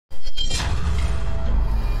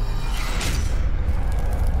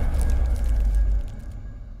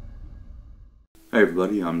Hi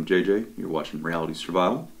everybody, I'm JJ. You're watching Reality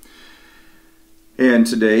Survival. And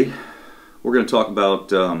today we're going to talk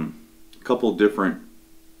about a couple different,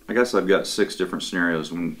 I guess I've got 6 different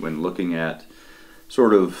scenarios when looking at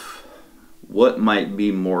sort of what might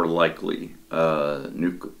be more likely,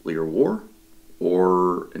 nuclear war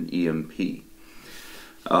or an EMP.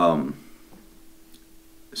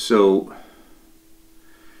 So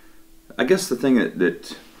I guess the thing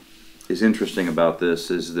that is interesting about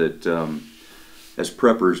this is that as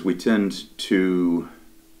preppers we tend to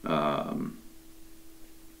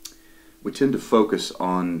focus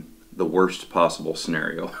on the worst possible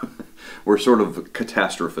scenario. We're sort of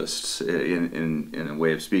catastrophists in a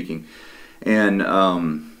way of speaking, and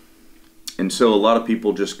so a lot of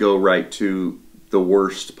people just go right to the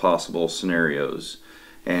worst possible scenarios.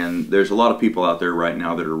 And there's a lot of people out there right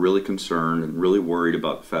now that are really concerned and really worried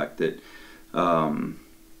about the fact that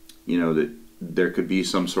you know, that there could be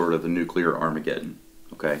some sort of a nuclear Armageddon,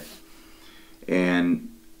 okay?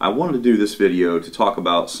 And I wanted to do this video to talk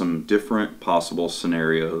about some different possible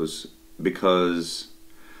scenarios, because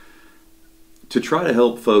to try to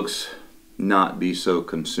help folks not be so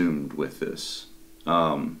consumed with this.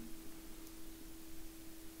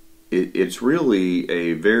 It's really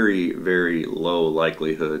a very, very low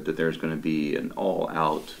likelihood that there's going to be an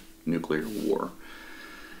all-out nuclear war.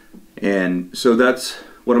 And so that's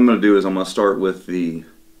what I'm going to do. Is I'm going to start with the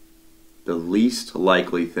least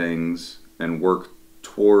likely things and work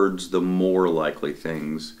towards the more likely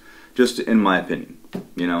things, just in my opinion.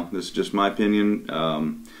 You know, this is just my opinion.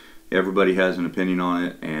 Everybody has an opinion on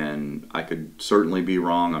it, and I could certainly be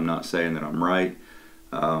wrong. I'm not saying that I'm right.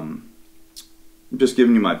 I'm just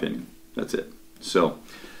giving you my opinion. That's it. So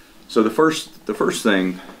the first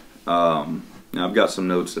thing, now I've got some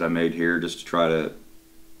notes that I made here just to try to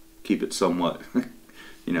keep it somewhat,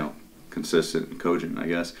 you know, consistent and cogent, I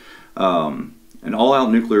guess. An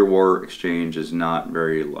all-out nuclear war exchange is not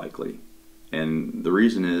very likely, and the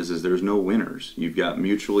reason is there's no winners. You've got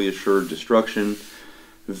mutually assured destruction,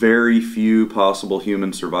 very few possible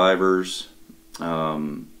human survivors,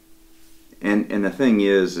 and the thing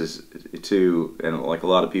is too, and like a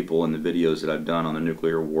lot of people in the videos that I've done on the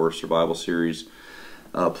nuclear war survival series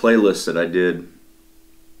playlists that I did,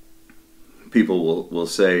 people will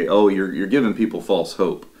say, oh, you're giving people false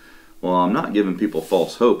hope. Well, I'm not giving people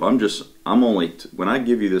false hope. I'm only, when I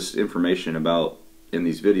give you this information about in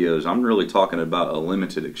these videos, I'm really talking about a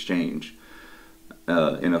limited exchange.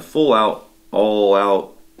 In a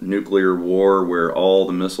all-out nuclear war where all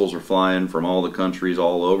the missiles are flying from all the countries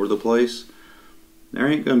all over the place, there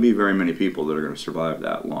ain't going to be very many people that are going to survive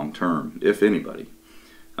that long term, if anybody.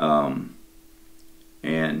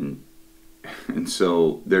 And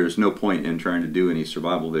so there's no point in trying to do any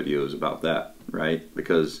survival videos about that, right?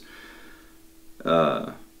 Because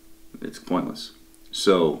it's pointless.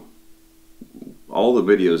 So all the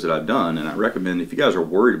videos that I've done, and I recommend, if you guys are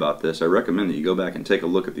worried about this, I recommend that you go back and take a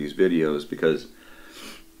look at these videos, because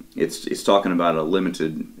it's talking about a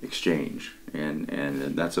limited exchange, and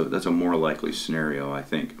that's a more likely scenario, I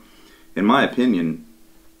think. In my opinion,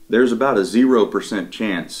 there's about a 0%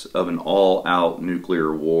 chance of an all-out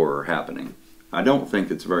nuclear war happening. I don't think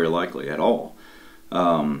it's very likely at all,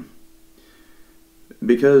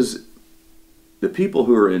 because the people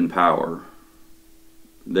who are in power,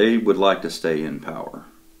 they would like to stay in power.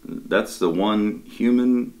 That's the one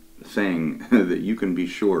human thing that you can be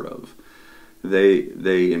sure of.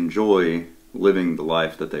 They enjoy living the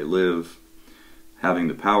life that they live, having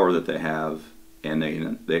the power that they have, and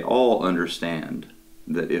they all understand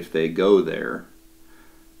that if they go there,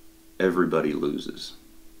 everybody loses.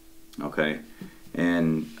 Okay,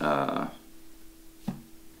 and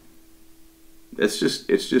it's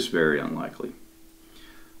just very unlikely.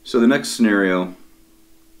 So the next scenario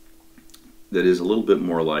that is a little bit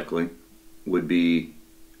more likely would be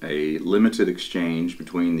a limited exchange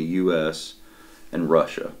between the U.S. and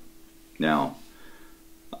Russia. Now,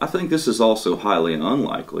 I think this is also highly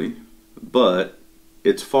unlikely, but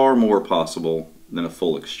it's far more possible than a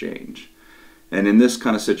full exchange. And in this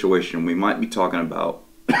kind of situation, we might be talking about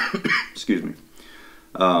excuse me,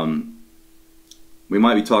 we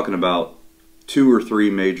might be talking about 2 or 3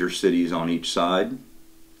 major cities on each side.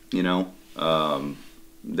 You know,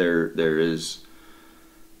 there is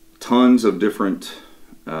tons of different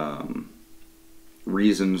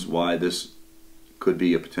reasons why this could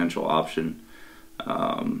be a potential option,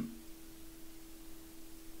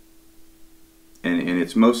 and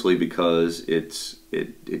it's mostly because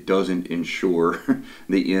it doesn't ensure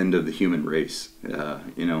the end of the human race,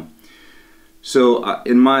 you know. So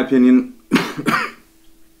in my opinion,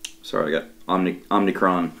 sorry, I got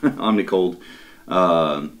Omnicron, Omnicold.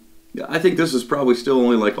 I think this is probably still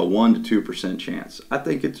only like a 1 to 2% chance. I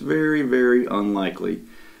think it's very, very unlikely.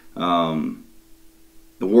 The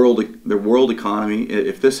world economy,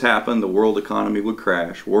 if this happened, the world economy would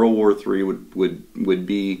crash. World War III would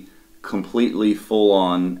be completely full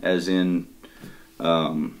on, as in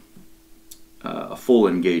a full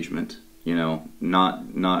engagement. You know,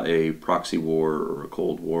 not a proxy war or a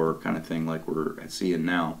Cold War kind of thing like we're seeing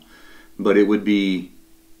now, but it would be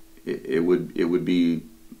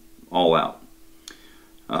all out,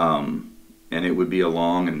 and it would be a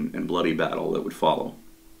long and bloody battle that would follow.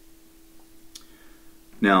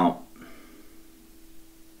 Now,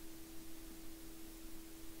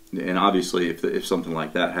 and obviously, if something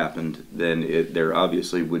like that happened, then there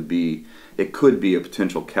obviously would be, it could be a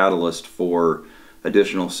potential catalyst for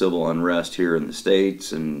additional civil unrest here in the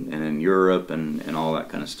States and in Europe and all that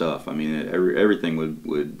kind of stuff. I mean, everything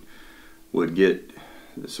would get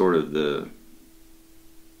sort of the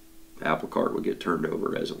apple cart would get turned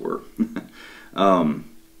over, as it were.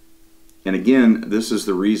 And again, this is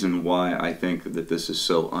the reason why I think that this is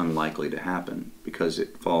so unlikely to happen, because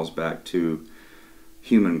it falls back to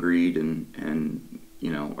human greed and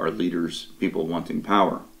you know, our leaders, people wanting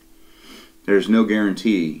power. There's no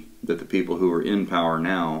guarantee that the people who are in power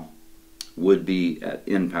now would be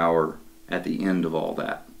in power at the end of all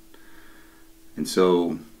that. And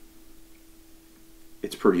so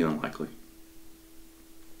it's pretty unlikely.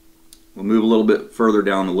 We'll move a little bit further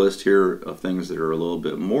down the list here of things that are a little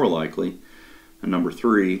bit more likely. And number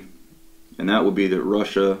 3, and that would be that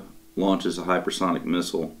Russia launches a hypersonic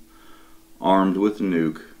missile armed with a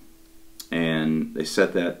nuke, and they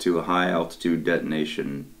set that to a high altitude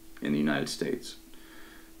detonation in the United States.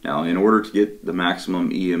 Now, in order to get the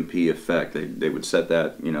maximum EMP effect, they would set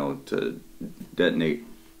that, you know, to detonate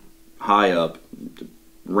high up.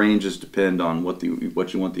 Ranges depend on what you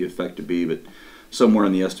want the effect to be, but somewhere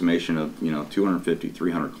in the estimation of, you know, 250,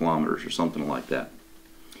 300 kilometers or something like that.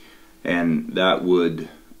 And that would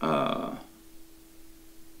cause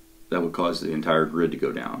the entire grid to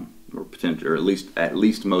go down, or potentially, or at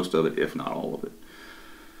least most of it, if not all of it.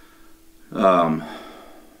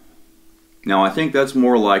 Now, I think that's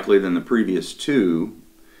more likely than the previous 2,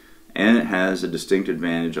 and it has a distinct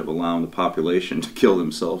advantage of allowing the population to kill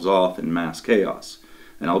themselves off in mass chaos.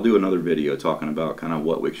 And I'll do another video talking about kind of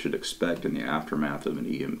what we should expect in the aftermath of an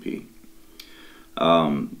EMP.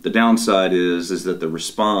 The downside is that the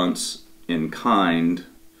response in kind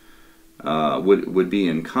would be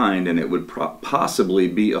in kind, and it would possibly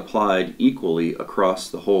be applied equally across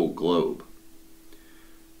the whole globe.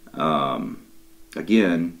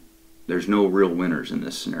 Again, there's no real winners in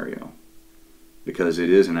this scenario, because it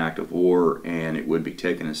is an act of war and it would be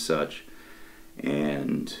taken as such,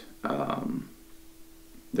 and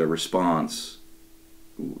the response,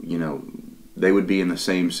 you know, they would be in the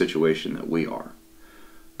same situation that we are,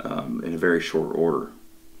 in a very short order,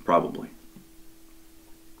 probably.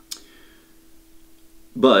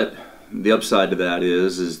 But the upside to that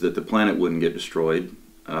is that the planet wouldn't get destroyed.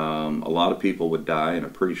 A lot of people would die in a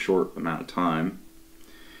pretty short amount of time,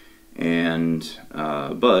 and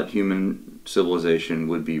but human civilization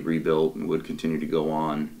would be rebuilt and would continue to go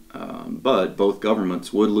on. But both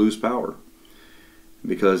governments would lose power,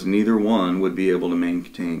 because neither one would be able to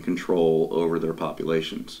maintain control over their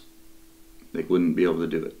populations. They wouldn't be able to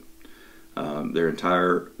do it. Their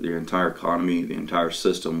entire economy, the entire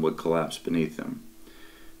system would collapse beneath them.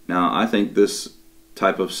 Now, I think this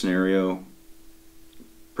type of scenario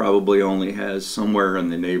probably only has somewhere in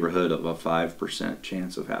the neighborhood of a 5%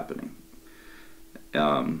 chance of happening.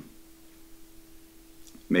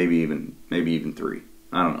 Maybe even 3.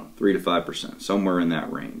 I don't know, 3 to 5%, somewhere in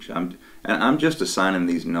that range. I'm just assigning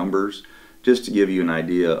these numbers just to give you an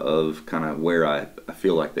idea of kind of where I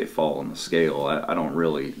feel like they fall on the scale. I don't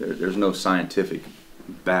really, there's no scientific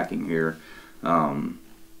backing here.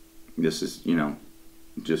 This is, you know,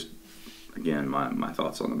 just, again, my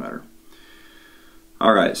thoughts on the matter.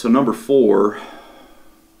 All right, so number 4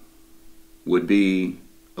 would be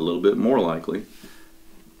a little bit more likely,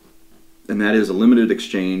 and that is a limited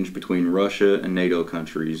exchange between Russia and NATO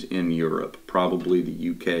countries in Europe, probably the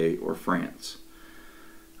UK or France.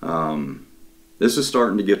 This is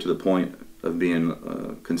starting to get to the point of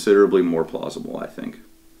being considerably more plausible, I think.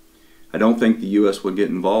 I don't think the US would get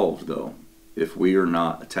involved, though, if we are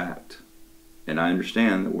not attacked. And I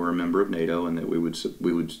understand that we're a member of NATO and that we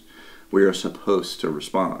are supposed to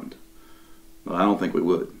respond. But I don't think we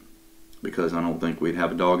would, because I don't think we'd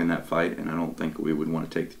have a dog in that fight, and I don't think we would want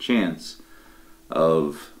to take the chance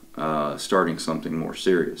of starting something more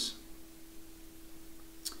serious.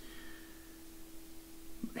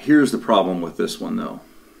 Here's the problem with this one, though.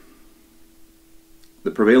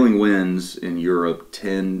 the prevailing winds in Europe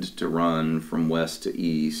tend to run from west to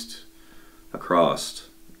east across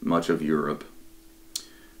much of Europe.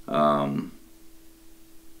 The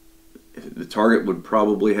target would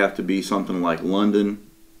probably have to be something like London.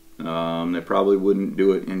 They probably wouldn't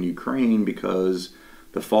do it in Ukraine because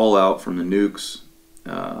the fallout from the nukes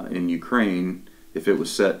in Ukraine, if it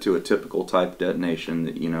was set to a typical type detonation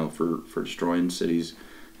that, you know, for destroying cities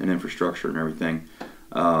and infrastructure and everything,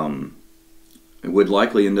 it would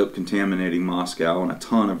likely end up contaminating Moscow and a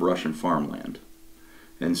ton of Russian farmland.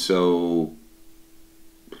 And so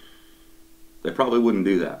they probably wouldn't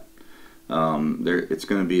do that. It's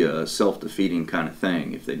going to be a self-defeating kind of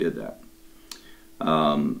thing if they did that.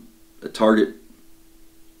 A target,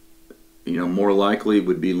 you know, more likely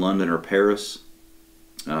would be London or Paris,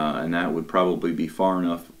 and that would probably be far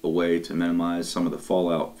enough away to minimize some of the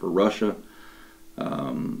fallout for Russia,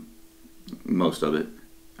 most of it,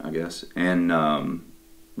 I guess. And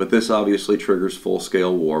but this obviously triggers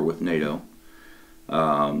full-scale war with NATO,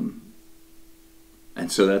 and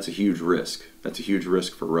so that's a huge risk. That's a huge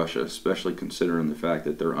risk for Russia, especially considering the fact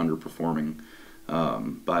that they're underperforming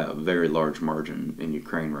by a very large margin in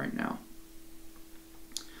Ukraine right now.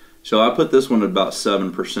 So I put this one at about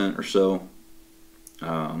 7% or so.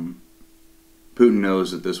 Putin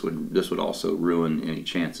knows that this would also ruin any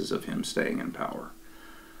chances of him staying in power.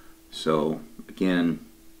 So again,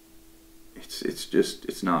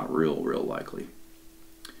 it's not real likely.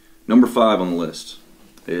 Number 5 on the list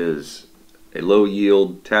is a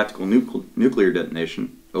low-yield tactical nuclear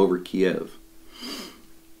detonation over Kiev.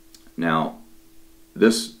 Now,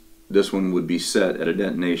 this one would be set at a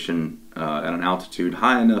detonation at an altitude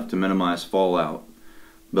high enough to minimize fallout,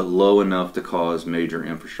 but low enough to cause major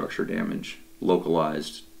infrastructure damage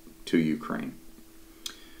localized to Ukraine.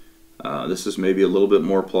 This is maybe a little bit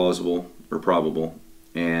more plausible or probable,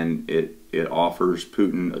 and it offers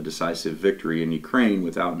Putin a decisive victory in Ukraine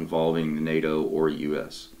without involving the NATO or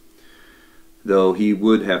US. Though he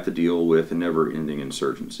would have to deal with a never-ending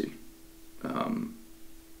insurgency.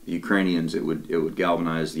 The Ukrainians, it would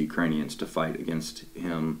galvanize the Ukrainians to fight against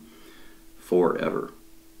him forever.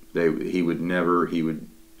 It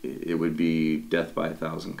would be death by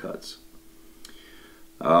 1,000 cuts.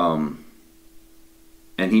 And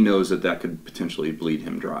he knows that could potentially bleed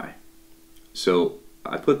him dry. So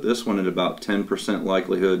I put this one at about 10%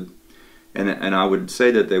 likelihood. And I would say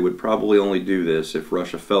that they would probably only do this if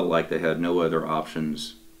Russia felt like they had no other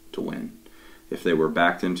options to win. If they were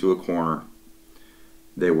backed into a corner,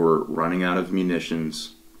 they were running out of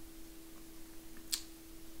munitions,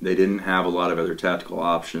 they didn't have a lot of other tactical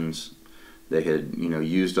options, they had, you know,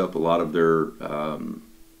 used up a lot of their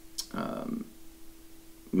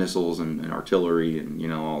missiles and artillery and, you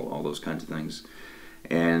know, all those kinds of things.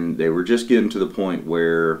 And they were just getting to the point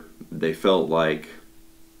where they felt like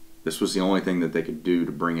this was the only thing that they could do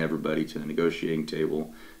to bring everybody to the negotiating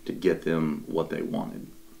table to get them what they wanted.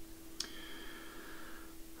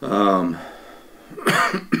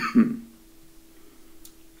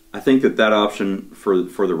 I think that option for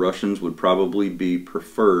the Russians would probably be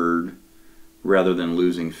preferred rather than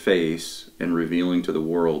losing face and revealing to the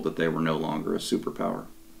world that they were no longer a superpower.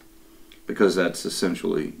 Because that's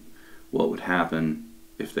essentially what would happen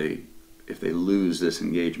if they lose this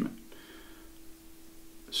engagement.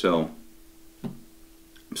 So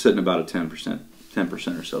I'm sitting about a 10%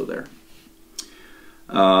 or so there.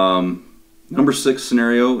 Number 6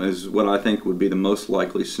 scenario is what I think would be the most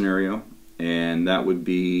likely scenario, and that would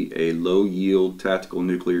be a low-yield tactical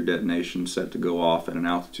nuclear detonation set to go off at an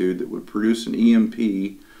altitude that would produce an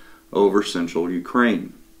EMP over central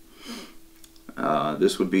Ukraine.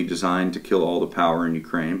 This would be designed to kill all the power in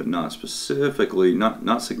Ukraine, but not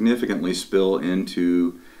significantly spill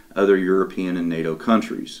into other European and NATO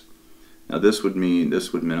countries. Now this would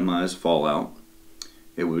minimize fallout.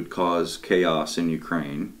 It would cause chaos in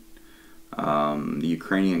Ukraine. The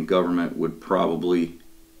Ukrainian government would probably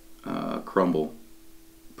crumble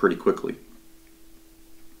pretty quickly.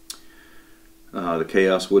 The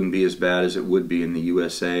chaos wouldn't be as bad as it would be in the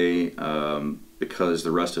USA because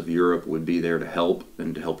the rest of Europe would be there to help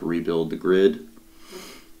and to help rebuild the grid.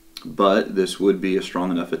 But this would be a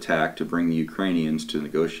strong enough attack to bring the Ukrainians to the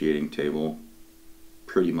negotiating table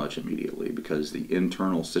pretty much immediately, because the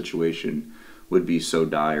internal situation would be so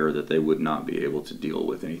dire that they would not be able to deal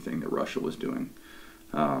with anything that Russia was doing.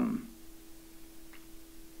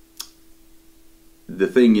 The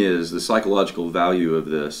thing is, the psychological value of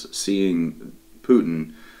this, seeing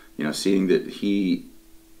Putin, seeing that he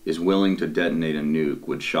is willing to detonate a nuke,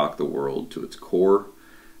 would shock the world to its core.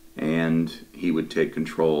 And he would take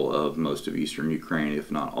control of most of eastern Ukraine,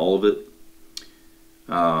 if not all of it.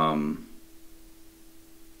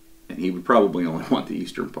 he would probably only want the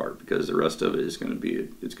eastern part because the rest of it is going to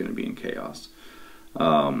be in chaos.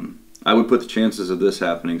 I would put the chances of this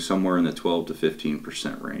happening somewhere in the 12 to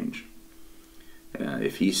 15% range.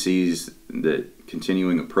 If he sees that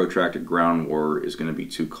continuing a protracted ground war is going to be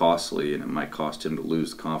too costly and it might cost him to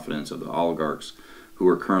lose the confidence of the oligarchs who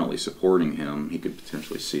are currently supporting him, he could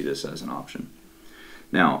potentially see this as an option.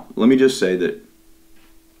 Now, let me just say that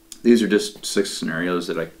these are just 6 scenarios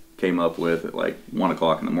that I came up with at like 1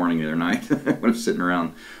 o'clock in the morning the other night when I was sitting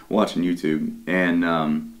around watching YouTube.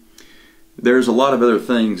 And there's a lot of other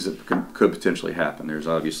things that could potentially happen. There's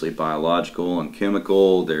obviously biological and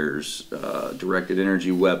chemical. There's directed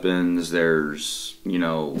energy weapons. There's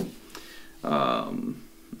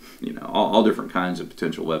all different kinds of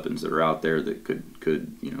potential weapons that are out there that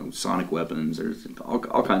could sonic weapons. There's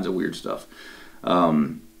all kinds of weird stuff.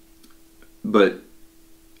 But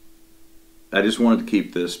I just wanted to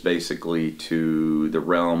keep this basically to the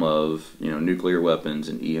realm of nuclear weapons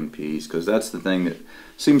and EMPs, because that's the thing that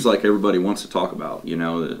seems like everybody wants to talk about.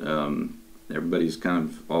 Everybody's kind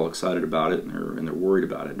of all excited about it, and they're worried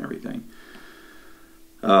about it and everything.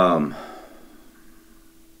 I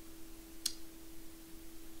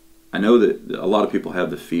know that a lot of people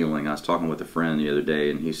have the feeling. I was talking with a friend the other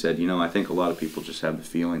day, and he said, I think a lot of people just have the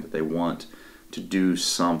feeling that they want to do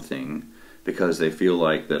something because they feel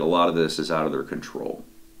like that a lot of this is out of their control,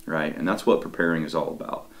 right? And that's what preparing is all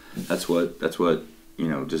about. That's what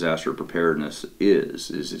disaster preparedness is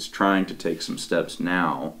it's trying to take some steps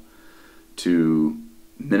now to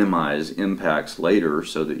minimize impacts later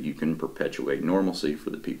so that you can perpetuate normalcy for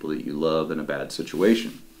the people that you love in a bad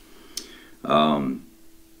situation.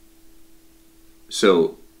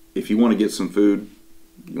 So if you want to get some food,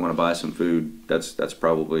 you want to buy some food, that's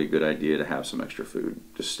probably a good idea to have some extra food.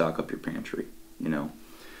 Just stock up your pantry,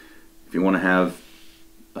 If you want to have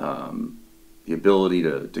the ability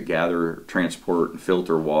to gather, transport, and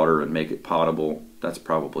filter water and make it potable, that's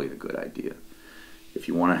probably a good idea. If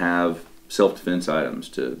you want to have self-defense items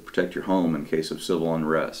to protect your home in case of civil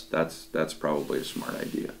unrest, that's probably a smart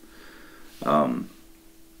idea.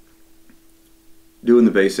 Doing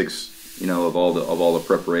the basics, of all the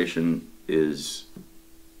preparation is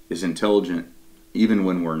intelligent, even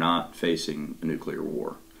when we're not facing a nuclear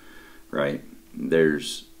war, right?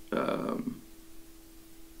 There's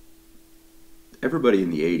everybody in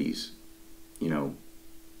the 80s,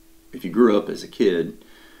 if you grew up as a kid,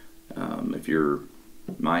 if you're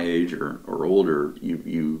my age or older,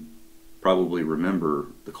 you probably remember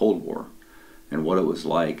the Cold War and what it was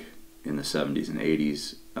like in the 70s and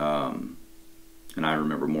 80s, and I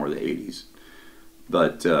remember more the 80s.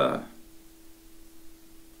 But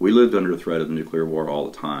we lived under the threat of nuclear war all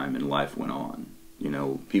the time, and life went on.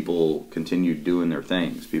 People continued doing their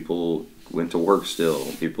things. People went to work still.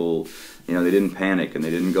 People, they didn't panic and they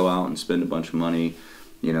didn't go out and spend a bunch of money,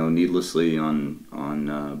 needlessly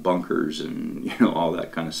on bunkers and all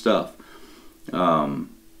that kind of stuff. But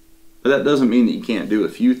that doesn't mean that you can't do a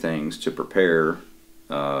few things to prepare,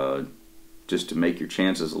 just to make your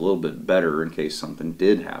chances a little bit better in case something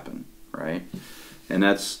did happen, right? And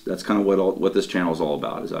that's kind of what this channel is all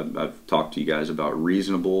about. Is I've talked to you guys about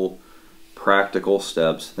reasonable, practical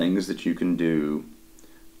steps, things that you can do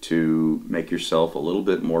to make yourself a little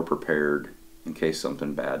bit more prepared in case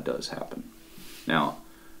something bad does happen. Now,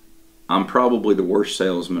 I'm probably the worst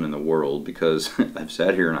salesman in the world because I've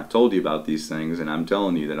sat here and I've told you about these things, and I'm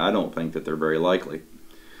telling you that I don't think that they're very likely.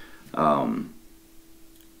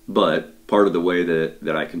 But part of the way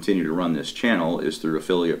that I continue to run this channel is through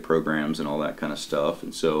affiliate programs and all that kind of stuff.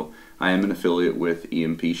 And so I am an affiliate with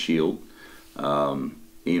EMP Shield.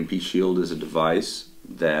 EMP Shield is a device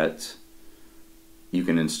that you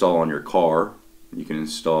can install on your car, you can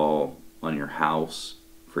install on your house,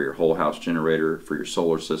 for your whole house generator, for your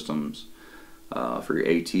solar systems, for your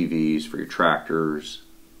ATVs, for your tractors,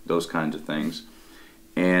 those kinds of things.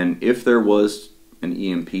 And if there was an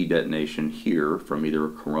EMP detonation here from either a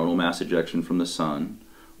coronal mass ejection from the sun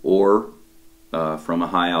or from a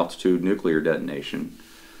high altitude nuclear detonation,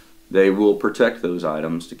 they will protect those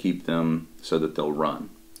items to keep them so that they'll run.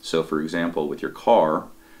 So for example, with your car,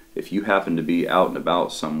 if you happen to be out and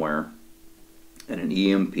about somewhere and an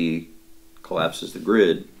EMP collapses the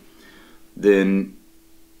grid, then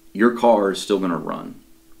your car is still going to run.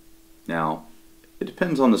 Now, it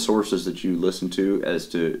depends on the sources that you listen to as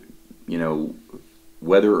to,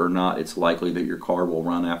 whether or not it's likely that your car will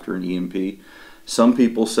run after an EMP. Some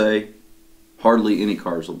people say hardly any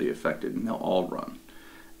cars will be affected and they'll all run.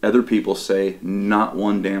 Other people say not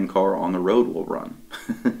one damn car on the road will run.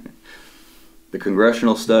 the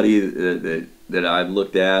congressional study that I've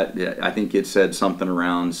looked at, I think it said something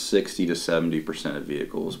around 60 to 70% of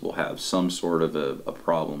vehicles will have some sort of a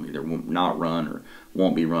problem, either will not run or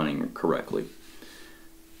won't be running correctly.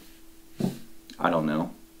 I don't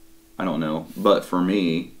know. But for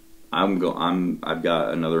me, I've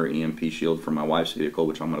got another EMP shield for my wife's vehicle,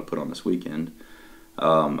 which I'm going to put on this weekend.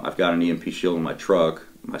 I've got an EMP shield in my truck.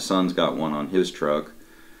 My son's got one on his truck.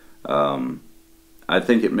 I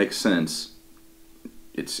think it makes sense.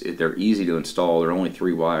 They're easy to install. They're only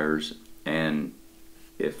 3 wires, and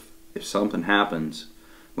if something happens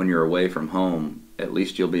when you're away from home, at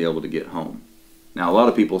least you'll be able to get home. Now, a lot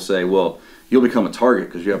of people say, well, you'll become a target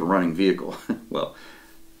because you have a running vehicle. Well,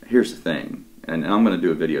 here's the thing, and I'm going to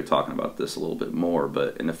do a video talking about this a little bit more,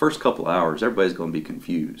 but in the first couple of hours, everybody's going to be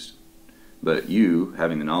confused. But you,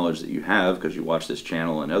 having the knowledge that you have, because you watch this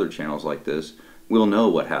channel and other channels like this, will know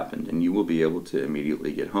what happened, and you will be able to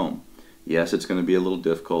immediately get home. Yes, it's going to be a little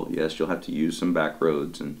difficult. Yes, you'll have to use some back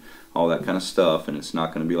roads and all that kind of stuff, and it's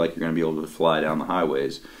not going to be like you're going to be able to fly down the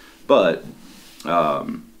highways. But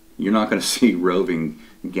you're not going to see roving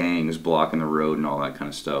gangs blocking the road and all that kind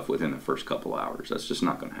of stuff within the first couple hours. That's just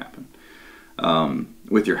not going to happen.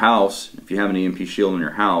 With your house, if you have an EMP shield in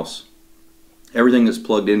your house, everything that's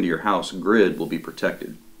plugged into your house grid will be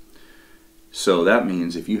protected. So that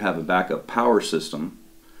means if you have a backup power system,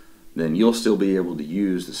 then you'll still be able to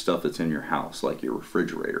use the stuff that's in your house, like your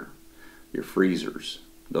refrigerator, your freezers,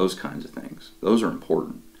 those kinds of things. Those are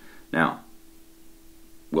important. Now,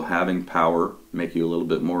 will having power make you a little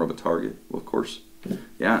bit more of a target? Well, of course,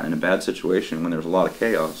 yeah, in a bad situation when there's a lot of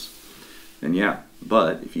chaos, then yeah.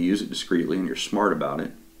 But if you use it discreetly and you're smart about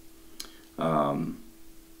it,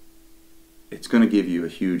 it's going to give you a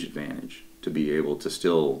huge advantage to be able to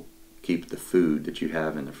still keep the food that you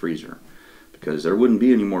have in the freezer, because there wouldn't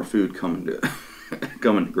be any more food coming to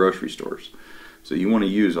grocery stores. So you want to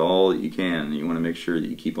use all that you can, and you want to make sure that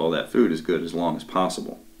you keep all that food as good as long as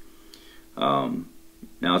possible.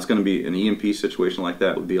 Now, it's going to be an EMP situation like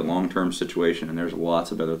that would be a long-term situation, and there's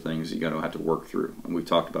lots of other things you got to have to work through, and we've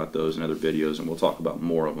talked about those in other videos, and we'll talk about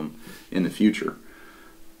more of them in the future.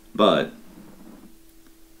 But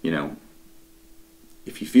you know,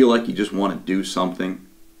 if you feel like you just want to do something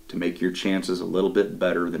to make your chances a little bit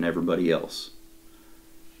better than everybody else,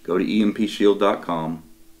 go to empshield.com,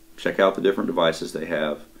 check out the different devices they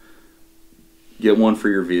have, get one for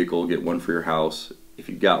your vehicle, get one for your house. If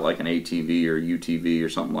you've got like an ATV or UTV or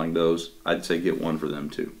something like those, I'd say get one for them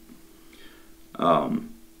too.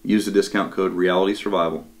 Use the discount code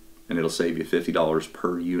RealitySurvival, and it'll save you $50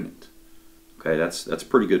 per unit. Okay, that's a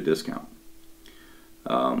pretty good discount.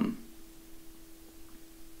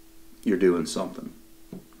 You're doing something,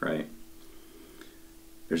 right?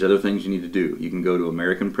 There's other things you need to do. You can go to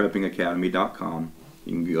AmericanPreppingAcademy.com.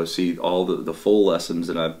 You can go see all the full lessons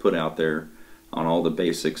that I've put out there on all the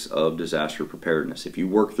basics of disaster preparedness. If you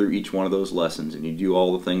work through each one of those lessons and you do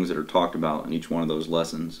all the things that are talked about in each one of those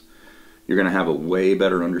lessons, you're going to have a way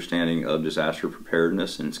better understanding of disaster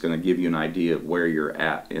preparedness, and it's going to give you an idea of where you're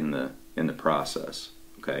at in the process.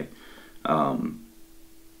 Okay,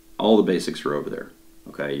 all the basics are over there.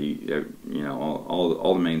 Okay, you know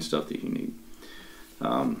all the main stuff that you need,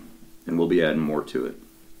 and we'll be adding more to it.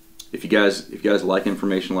 If you guys like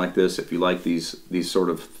information like this, if you like these sort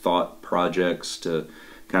of thought projects to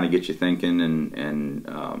kind of get you thinking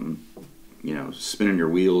and you know, spinning your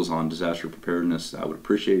wheels on disaster preparedness, I would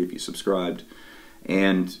appreciate it if you subscribed,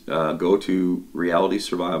 and go to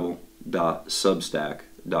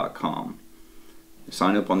realitysurvival.substack.com.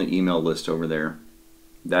 Sign up on the email list over there.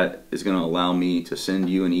 That is going to allow me to send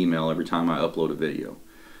you an email every time I upload a video.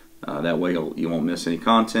 That way you won't miss any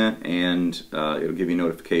content, and it'll give you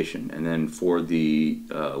notification. And then for the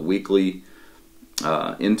weekly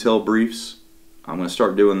intel briefs, I'm going to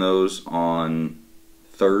start doing those on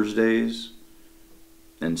Thursdays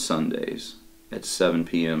and Sundays at 7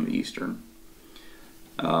 p.m. Eastern.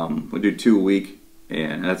 We do 2 a week,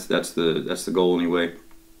 and that's the goal anyway.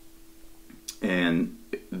 And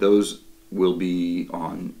those will be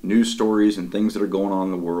on news stories and things that are going on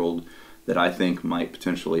in the world that I think might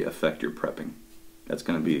potentially affect your prepping. That's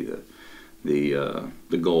going to be the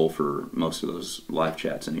goal for most of those live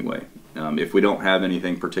chats anyway. If we don't have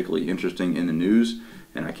anything particularly interesting in the news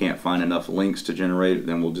and I can't find enough links to generate it,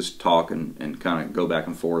 then we'll just talk and kind of go back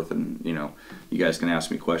and forth, and you know, you guys can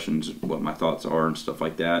ask me questions, what my thoughts are and stuff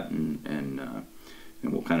like that, and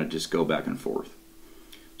we'll kind of just go back and forth.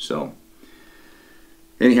 So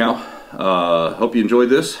anyhow, hope you enjoyed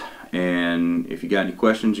this, and if you got any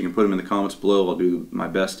questions, you can put them in the comments below. I'll do my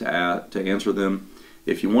best to answer them.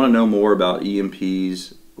 If you want to know more about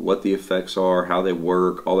EMPs, what the effects are, how they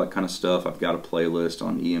work, all that kind of stuff. I've got a playlist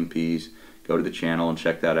on EMPs. Go to the channel and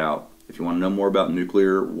check that out. If you want to know more about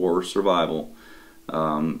nuclear war survival,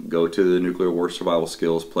 go to the Nuclear War Survival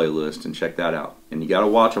Skills playlist and check that out. And you got to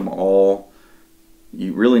watch them all.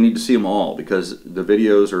 You really need to see them all because the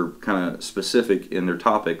videos are kind of specific in their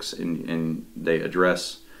topics, and they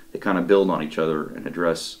kind of build on each other and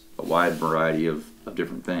address a wide variety of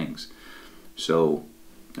different things. So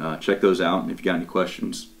check those out, and if you got any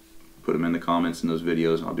questions, put them in the comments in those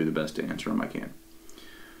videos, and I'll do the best to answer them I can.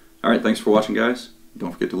 Alright, thanks for watching, guys.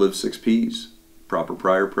 Don't forget to live 6 P's. Proper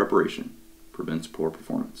prior preparation prevents poor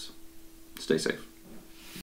performance. Stay safe.